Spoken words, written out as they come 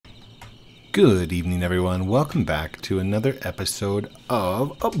Good evening, everyone. Welcome back to another episode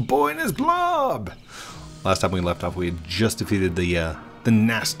of A Boy and His Blob. Last time we left off, we had just defeated the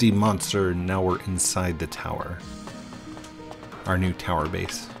nasty monster. Now we're inside the tower. Our new tower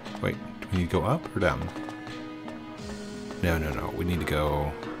base. Wait, do we need to go up or down? No. We need to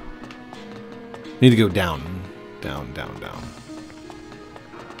go... down. Down.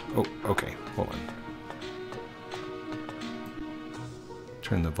 Oh, okay. Hold on.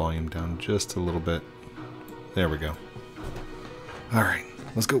 Turn the volume down just a little bit. There we go. Alright,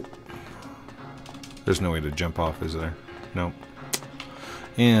 let's go. There's no way to jump off, is there? No.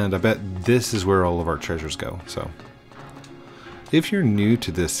 And I bet this is where all of our treasures go, so. If you're new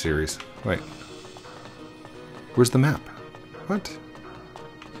to this series... Wait. Where's the map? What?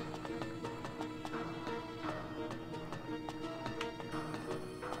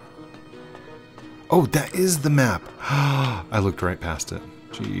 Oh, that is the map! I looked right past it.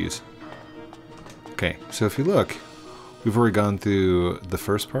 Jeez. Okay, so if you look, we've already gone through the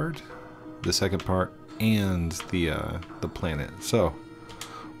first part, the second part, and the planet. So,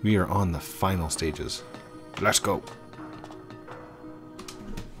 we are on the final stages. Let's go!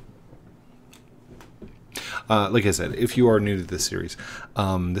 Like I said, if you are new to this series,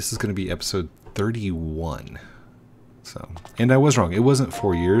 this is going to be episode 31. So, and I was wrong. It wasn't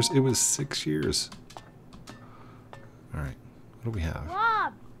 4 years. It was 6 years. All right. What do we have?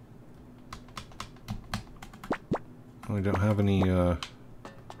 Blob. Oh, we don't have any.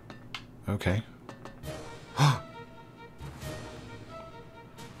 Okay.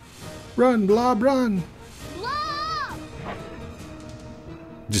 Run, Blob, run! Blob.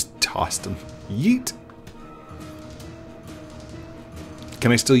 Just tossed him. Yeet.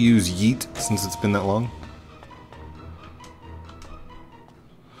 Can I still use yeet since it's been that long?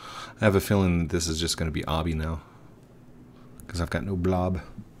 I have a feeling that this is just going to be obby now. Because I've got no blob.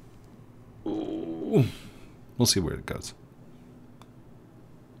 Ooh. We'll see where it goes.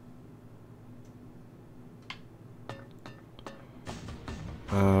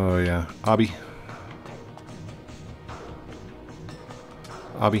 Oh, yeah. Obby.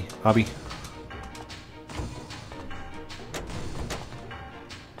 Obby.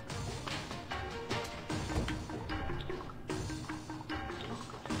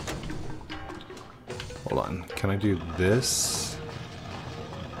 Hold on. Can I do this?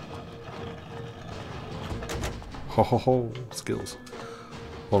 Ho, skills.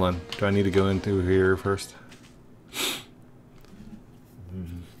 Hold on. Do I need to go into here first?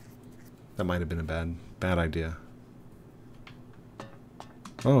 That might have been a bad idea.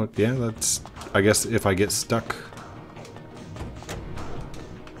 Oh, yeah, that's... I guess if I get stuck...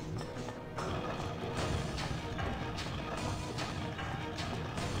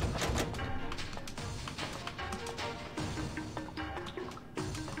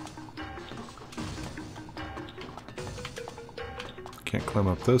 Can't climb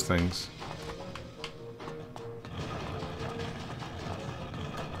up those things.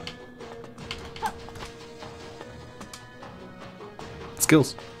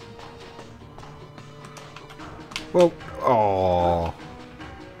 Skills. Well, oh.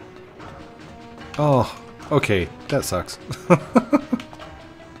 Oh, okay, that sucks.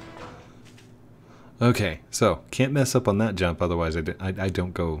 Okay, so can't mess up on that jump, otherwise I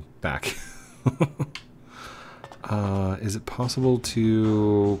don't go back. Is it possible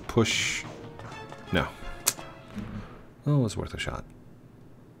to push? No. Oh, it's worth a shot.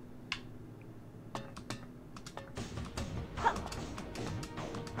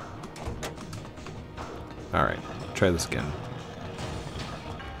 Alright, try this again.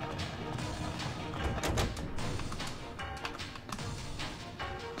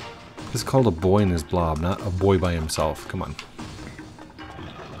 It's called A Boy and His Blob, not a boy by himself. Come on.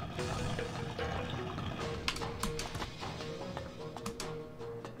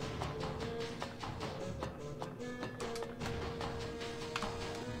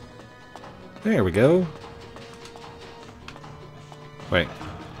 There we go. Wait.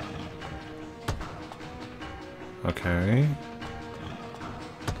 Okay.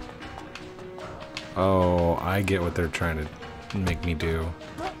 Oh, I get what they're trying to make me do.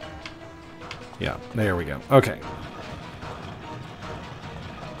 Yeah, there we go. Okay.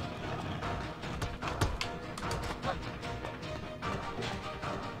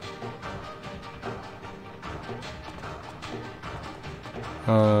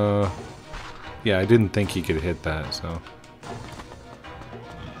 Yeah, I didn't think he could hit that, so.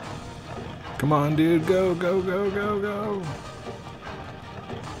 Come on, dude, go.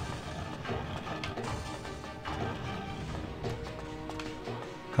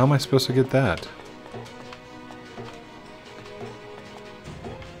 How am I supposed to get that?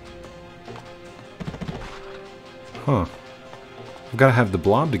 Huh. I've got to have the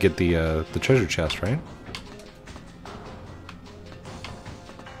blob to get the treasure chest, right?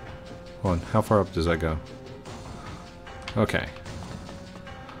 Hold on, how far up does that go? Okay.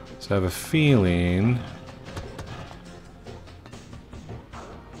 So I have a feeling...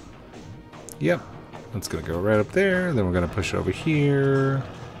 Yep. That's gonna go right up there, then we're gonna push it over here.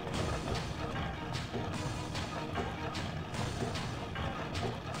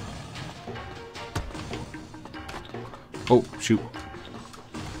 Oh, shoot.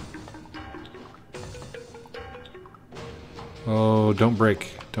 Oh, don't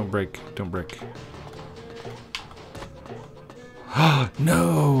break. Don't break. Don't break.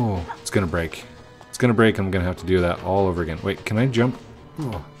 No! It's gonna break. It's gonna break. I'm gonna have to do that all over again. Wait, can I jump?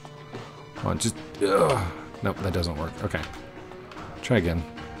 Oh. Come on, just... Nope, that doesn't work. Okay. Try again.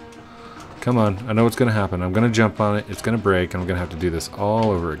 Come on. I know what's gonna happen. I'm gonna jump on it. It's gonna break, and I'm gonna have to do this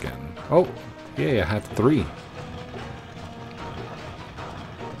all over again. Oh! Yeah, I have 3.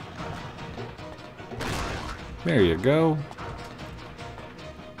 There you go.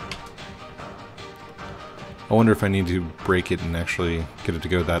 I wonder if I need to break it and actually get it to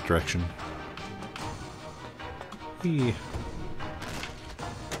go that direction. Whee.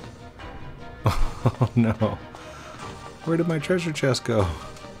 Oh no. Where did my treasure chest go?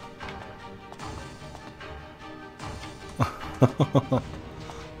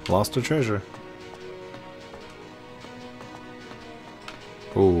 Lost a treasure.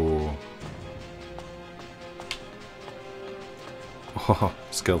 Ooh. Oh,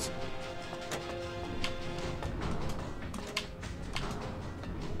 skills.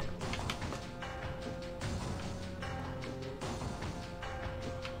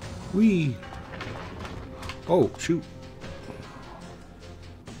 Whee! Oh, shoot.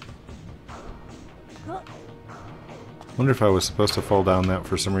 Wonder if I was supposed to fall down that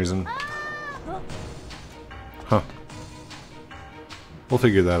for some reason. Huh. We'll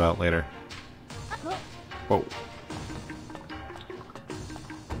figure that out later. Whoa.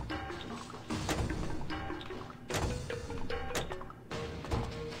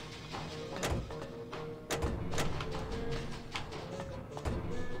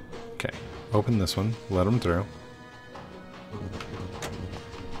 Okay, open this one, let them through.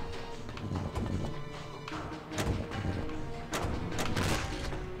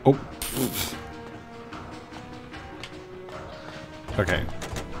 Oh, oops. Okay.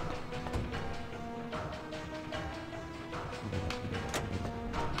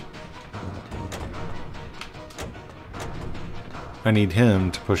 I need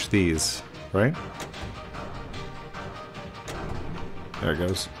him to push these, right? There it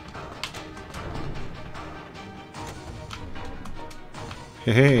goes.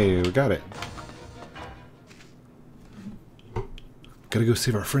 Hey, we got it. Gotta go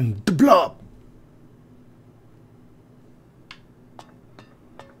save our friend, the Blob!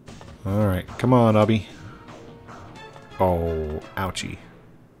 Alright, come on, Obby. Oh, ouchie.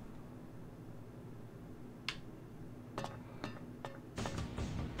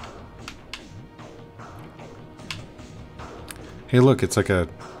 Hey, look, it's like a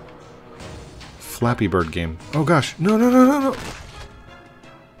Flappy Bird game. Oh gosh, no, no, no, no, no!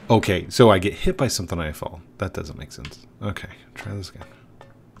 Okay, so I get hit by something and I fall. That doesn't make sense. Okay, try this again.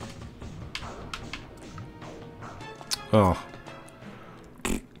 Oh.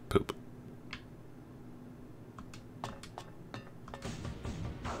 Poop.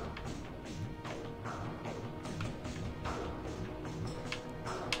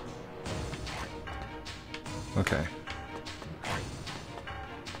 Okay.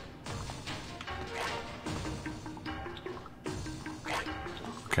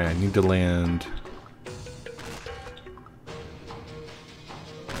 Okay, I need to land.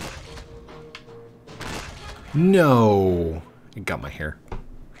 No! It got my hair.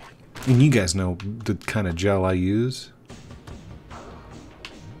 And you guys know the kind of gel I use.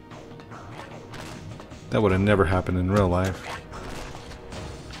 That would have never happened in real life.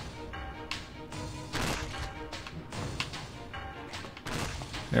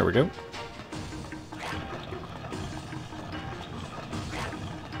 There we go.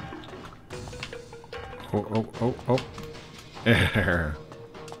 Oh, oh, oh, oh. There.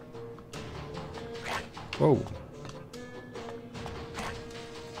 Whoa.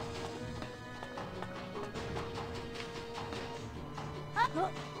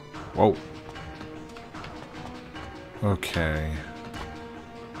 Whoa. Okay.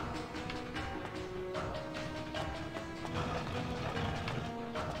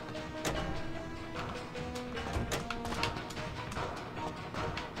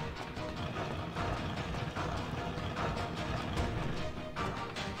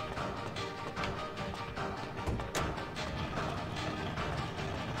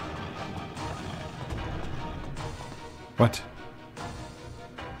 What?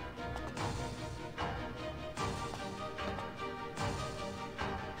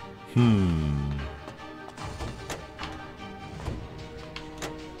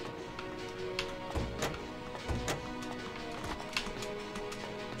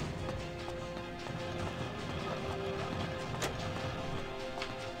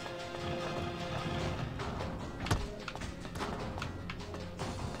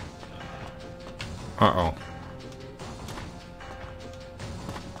 Uh-oh.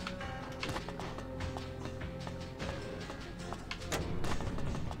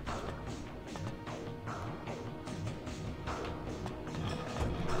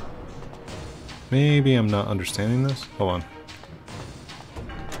 Maybe I'm not understanding this. Hold on.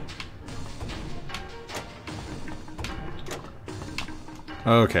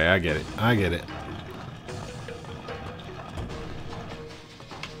 Okay, I get it. I get it.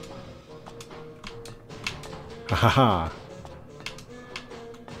 Ha ha ha.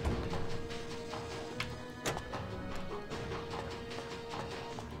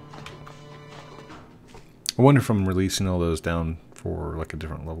 I wonder if I'm releasing all those down for like a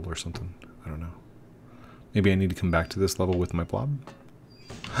different level or something. I don't know. Maybe I need to come back to this level with my blob.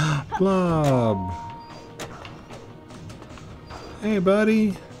 Blob! Hey,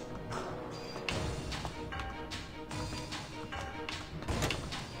 buddy!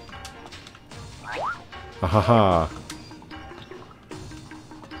 Ha ha ha!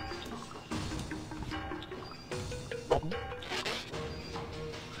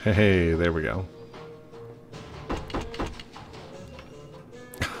 Hey, there we go.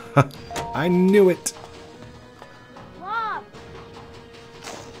 I knew it!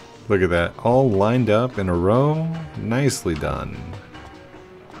 Look at that, all lined up in a row. Nicely done.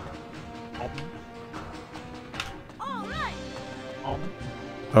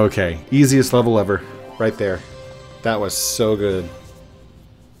 Okay, easiest level ever. Right there. That was so good.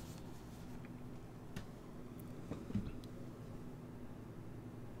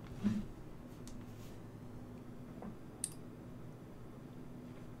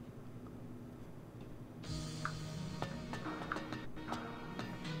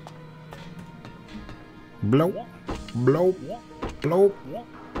 Blow, blow, blow.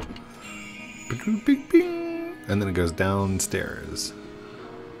 And then it goes downstairs.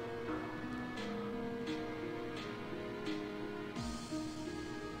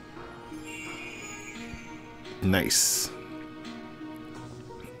 Nice.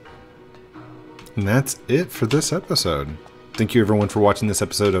 And that's it for this episode. Thank you everyone for watching this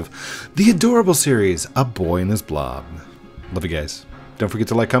episode of the adorable series, A Boy and His Blob. Love you guys. Don't forget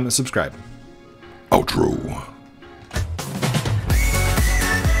to like, comment, subscribe. Outro.